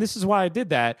 no, man, this is why I did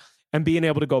that. And being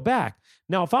able to go back.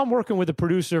 Now, if I'm working with a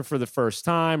producer for the first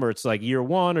time or it's like year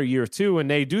one or year two and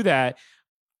they do that,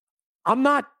 I'm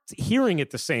not hearing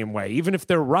it the same way, even if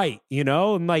they're right, you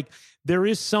know? And like, there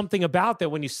is something about that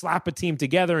when you slap a team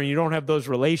together and you don't have those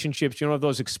relationships, you don't have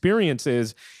those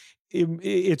experiences,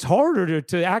 it's harder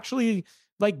to actually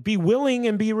like be willing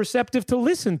and be receptive to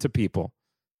listen to people.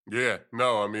 Yeah,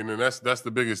 no, I mean, and that's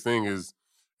the biggest thing is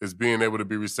being able to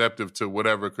be receptive to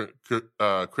whatever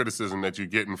criticism that you're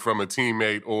getting from a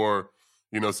teammate or,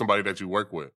 you know, somebody that you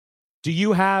work with. Do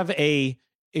you have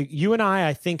you and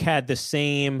I think had the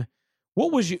same,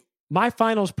 my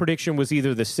finals prediction was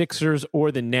either the Sixers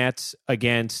or the Nets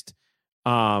against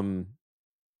the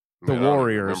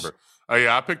Warriors. Oh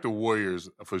yeah, I picked the Warriors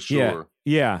for sure.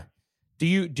 Yeah. Do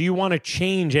you want to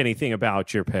change anything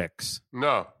about your picks?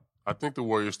 No, I think the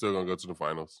Warriors still gonna go to the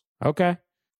finals. Okay.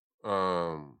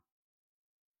 I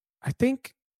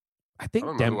think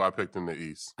don't know who I picked in the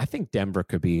East. I think Denver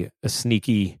could be a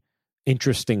sneaky,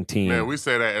 interesting team. Man, we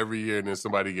say that every year, and then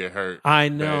somebody get hurt. I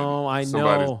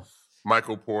know.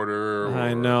 Michael Porter.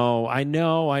 I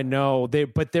know.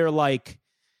 They're like,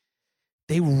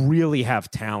 they really have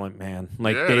talent, man.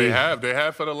 Like they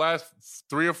have for the last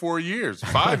 3 or 4 years,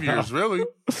 5 years, really.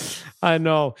 I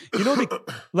know. You know,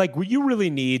 like what you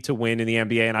really need to win in the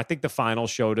NBA, and I think the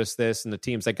finals showed us this, and the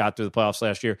teams that got through the playoffs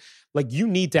last year, like you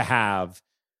need to have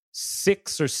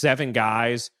 6 or 7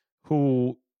 guys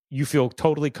who you feel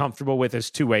totally comfortable with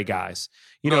as two-way guys.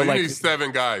 You need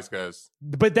 7 guys.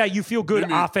 But that you feel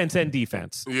good offense and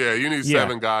defense. Yeah, you need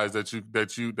 7 guys that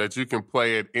you can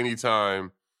play at any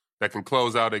time that can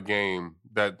close out a game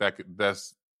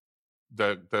that's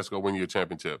gonna win you a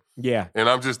championship. Yeah. And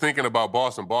I'm just thinking about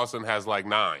Boston. Boston has like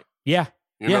 9. Yeah.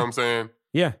 You know what I'm saying?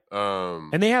 Yeah.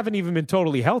 And they haven't even been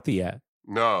totally healthy yet.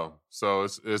 No. So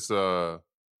it's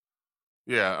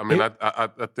yeah, I mean I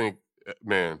think,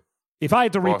 man. If I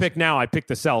had to repick now, I'd pick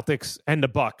the Celtics and the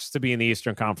Bucks to be in the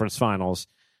Eastern Conference Finals.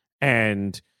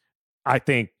 And I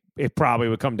think it probably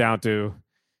would come down to,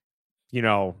 you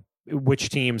know, which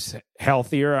team's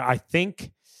healthier. I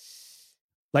think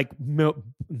like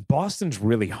Boston's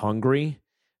really hungry,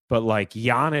 but like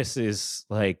Giannis is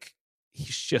like,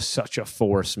 he's just such a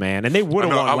force, man. And they would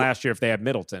have won last year if they had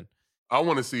Middleton. I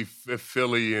want to see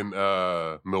Philly and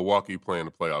Milwaukee playing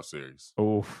the playoff series.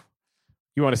 Oof.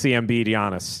 You want to see Embiid,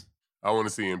 Giannis? I want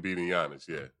to see Embiid and Giannis.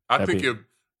 Yeah, I think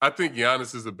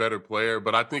Giannis is a better player,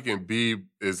 but I think Embiid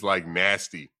is like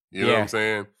nasty. You know what I'm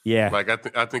saying? Yeah. Like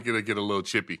I think it'll get a little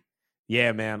chippy.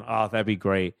 Yeah, man. Oh, that'd be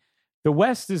great. The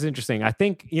West is interesting. I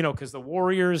think, because the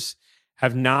Warriors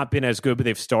have not been as good, but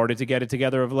they've started to get it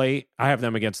together of late. I have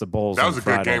them against the Bulls. That was a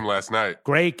good game last night.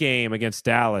 Great game against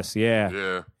Dallas. Yeah.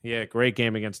 Yeah. Yeah, great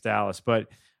game against Dallas. But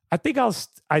I think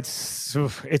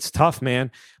it's tough,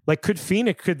 man. Like, could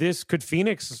Phoenix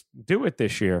do it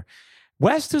this year?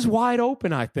 West is wide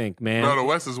open, I think, man. No, the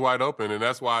West is wide open, and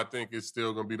that's why I think it's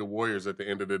still going to be the Warriors at the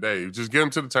end of the day. Just get them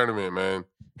to the tournament, man.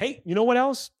 Hey, you know what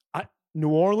else? New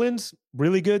Orleans,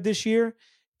 really good this year,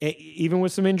 even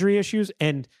with some injury issues.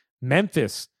 And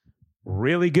Memphis,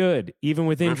 really good, even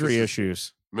with injury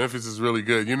issues. Memphis is really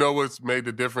good. You know what's made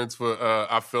the difference for,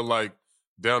 I feel like,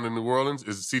 down in New Orleans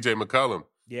is C.J. McCollum.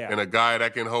 Yeah. And a guy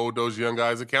that can hold those young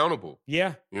guys accountable.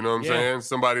 Yeah. You know what I'm saying?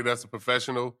 Somebody that's a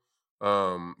professional.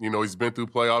 He's been through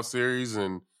playoff series,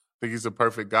 and I think he's a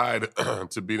perfect guy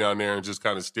to be down there and just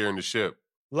kind of steering the ship.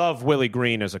 Love Willie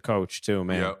Green as a coach, too,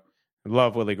 man. Yep.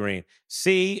 Love Willie Green.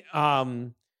 See,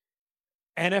 NFL,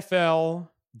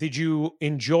 did you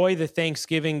enjoy the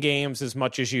Thanksgiving games as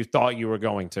much as you thought you were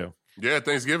going to? Yeah,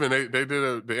 Thanksgiving,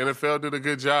 the NFL did a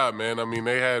good job, man. I mean,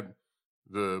 they had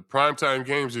the primetime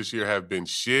games this year have been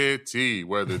shitty,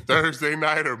 whether Thursday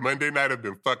night or Monday night have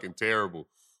been fucking terrible.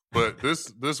 But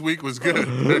this week was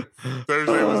good.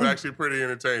 Thursday was actually pretty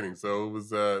entertaining, so it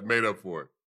was made up for it.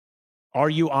 Are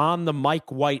you on the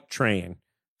Mike White train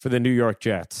for the New York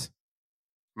Jets?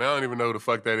 Man, I don't even know who the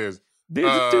fuck that is. There's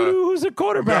a dude who was a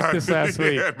quarterback this last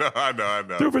week. Yeah, no, I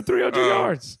know. Threw for 300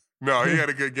 yards. No, he had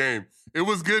a good game. It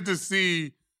was good to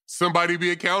see somebody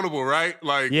be accountable, right?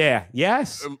 Like, yeah,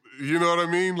 yes. You know what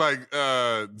I mean? Like,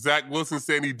 Zach Wilson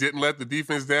saying he didn't let the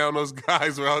defense down. Those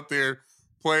guys were out there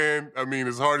playing,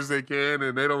 as hard as they can,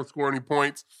 and they don't score any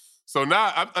points. So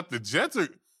now the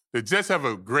Jets have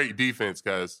a great defense,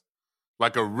 guys.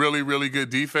 Like a really, really good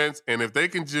defense. And if they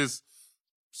can just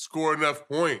score enough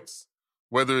points,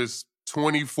 whether it's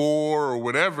 24 or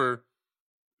whatever,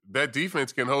 that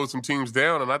defense can hold some teams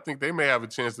down. And I think they may have a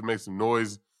chance to make some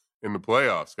noise in the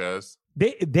playoffs, guys.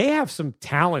 They have some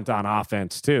talent on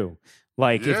offense, too.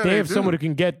 Like, if they have someone who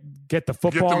can get the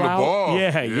football get them the out. ball.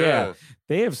 Yeah.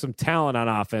 They have some talent on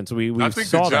offense. We I think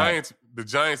saw the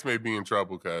Giants may be in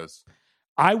trouble, cuz.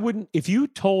 I wouldn't, if you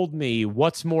told me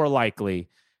what's more likely,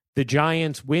 the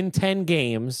Giants win 10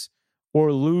 games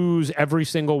or lose every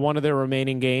single one of their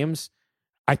remaining games,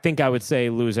 I think I would say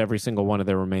lose every single one of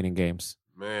their remaining games.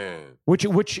 Man.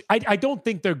 Which I don't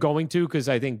think they're going to, because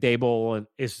I think Dable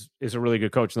is a really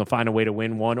good coach and they'll find a way to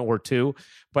win one or two.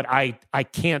 But I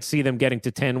can't see them getting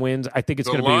to 10 wins. I think it's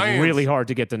going to be really hard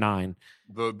to get to 9.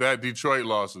 That Detroit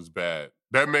loss was bad.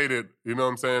 That made it, you know what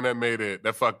I'm saying?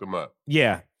 That fucked them up.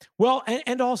 Yeah. Well,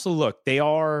 and also look, they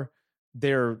have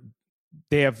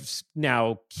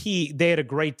now they had a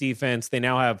great defense. They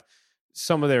now have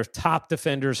some of their top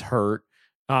defenders hurt.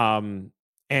 And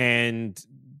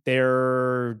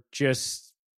they're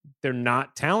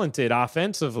not talented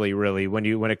offensively, really, when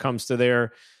it comes to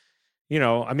their,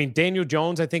 Daniel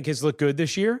Jones, I think, has looked good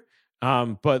this year.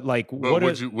 But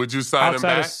would you sign him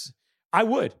back? I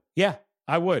would. Yeah,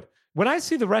 I would. When I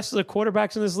see the rest of the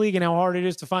quarterbacks in this league and how hard it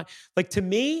is to find, to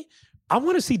me, I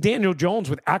want to see Daniel Jones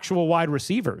with actual wide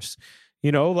receivers. He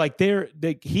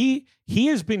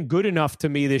has been good enough to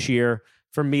me this year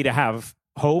for me to have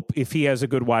hope if he has a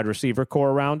good wide receiver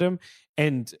core around him.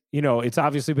 And, it's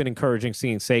obviously been encouraging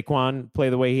seeing Saquon play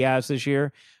the way he has this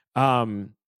year.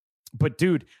 But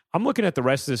dude, I'm looking at the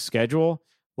rest of the schedule.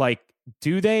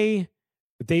 Do they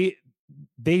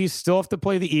still have to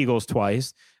play the Eagles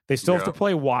twice. They still have to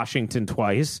play Washington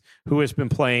twice, who has been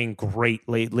playing great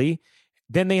lately.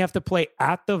 Then they have to play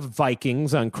at the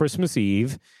Vikings on Christmas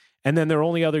Eve. And then their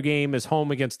only other game is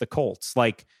home against the Colts.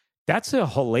 That's a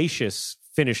hellacious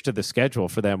finish to the schedule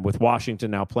for them, with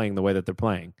Washington now playing the way that they're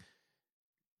playing.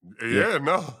 Yeah,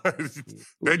 no.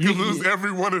 They could lose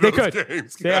every one of those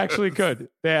games. They actually could.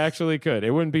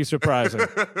 It wouldn't be surprising.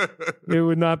 It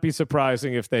would not be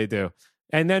surprising if they do.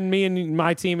 And then me and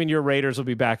my team and your Raiders will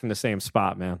be back in the same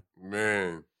spot, man.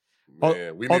 Man.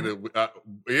 We need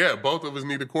both of us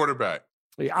need a quarterback.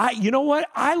 You know what?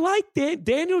 I like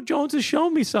Daniel Jones has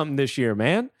shown me something this year,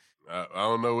 man. I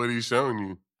don't know what he's showing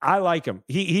you. I like him.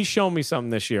 He's shown me something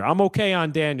this year. I'm okay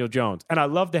on Daniel Jones. And I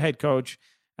love the head coach,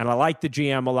 and I like the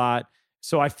GM a lot.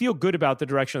 So I feel good about the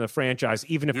direction of the franchise,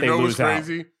 even if they lose out. What's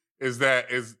crazy is that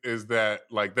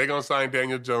they're going to sign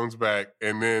Daniel Jones back,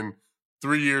 and then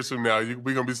 3 years from now, we're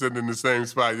going to be sitting in the same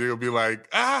spot. You're going to be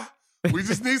like, we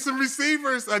just need some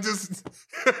receivers.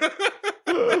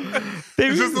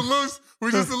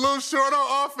 We're just a little short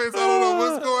on offense. I don't know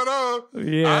what's going on.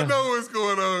 Yeah. I know what's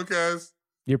going on, Cuz.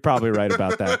 You're probably right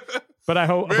about that. But I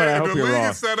hope you're wrong.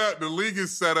 The league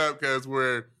is set up, Cuz,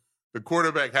 where the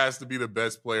quarterback has to be the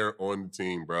best player on the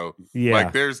team, bro. Yeah.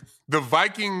 Like the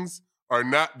Vikings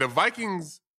and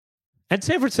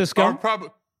San Francisco are probably,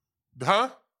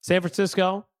 San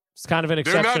Francisco. It's kind of an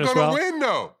they're exception not as well. They're not going to win,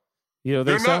 though. You don't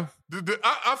think so?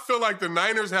 I feel like the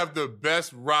Niners have the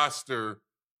best roster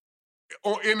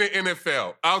in the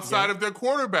NFL outside of their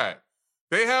quarterback.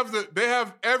 They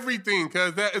have everything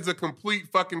because that is a complete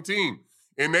fucking team.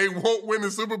 And they won't win the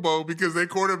Super Bowl because their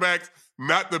quarterback's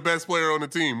not the best player on the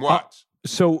team. Watch.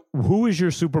 So who is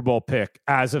your Super Bowl pick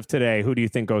as of today? Who do you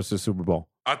think goes to the Super Bowl?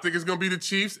 I think it's going to be the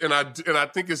Chiefs, and I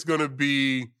think it's going to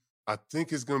be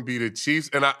the Chiefs,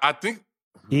 and I think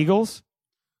Eagles.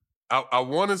 I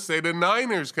want to say the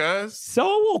Niners, cuz.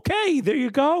 So okay, there you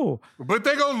go. But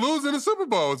they're gonna lose in the Super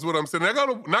Bowl. Is what I'm saying. They're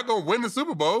not gonna win the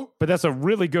Super Bowl. But that's a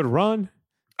really good run.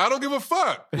 I don't give a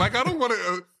fuck. Like I don't want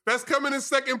to. That's coming in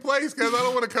second place because I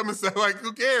don't want to come and say like,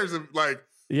 who cares?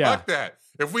 Fuck that.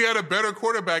 If we had a better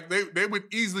quarterback, they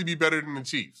would easily be better than the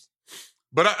Chiefs.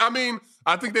 But I mean,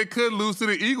 I think they could lose to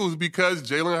the Eagles because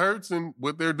Jalen Hurts and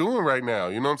what they're doing right now.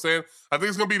 You know what I'm saying? I think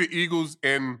it's gonna be the Eagles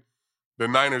and the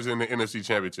Niners in the NFC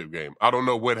Championship game. I don't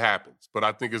know what happens, but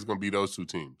I think it's going to be those two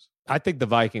teams. I think the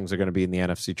Vikings are going to be in the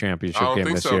NFC Championship game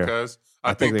this year. I don't think so, cuz.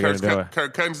 I think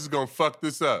Kirk Cousins is going to fuck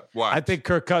this up. Watch. I think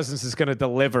Kirk Cousins is going to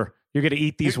deliver. You're going to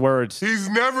eat these words. He's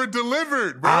never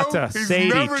delivered, bro. Atta,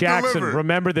 Sadie, Jackson,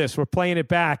 remember this. We're playing it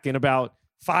back in about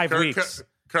 5 weeks.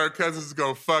 Kirk Cousins is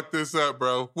going to fuck this up,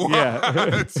 bro. Watch.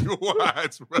 Yeah.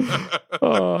 Watch,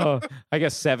 bro. I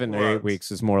guess 7 or 8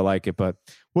 weeks is more like it, but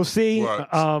we'll see.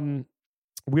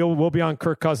 We'll be on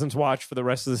Kirk Cousins' watch for the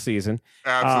rest of the season.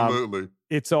 Absolutely.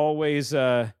 It's always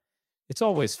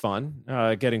fun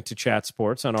getting to chat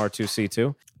sports on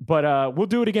R2C2. But we'll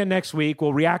do it again next week.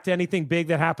 We'll react to anything big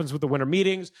that happens with the winter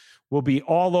meetings. We'll be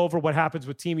all over what happens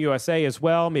with Team USA as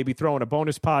well. Maybe throw in a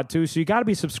bonus pod too. So you got to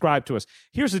be subscribed to us.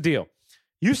 Here's the deal.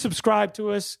 You subscribe to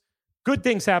us, good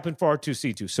things happen for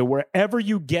R2C2. So wherever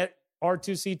you get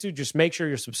R2C2, just make sure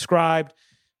you're subscribed.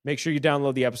 Make sure you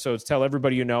download the episodes. Tell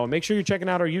everybody you know. And make sure you're checking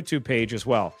out our YouTube page as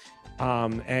well.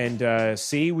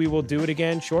 We will do it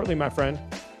again shortly, my friend.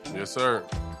 Yes, sir.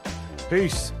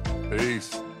 Peace.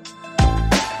 Peace.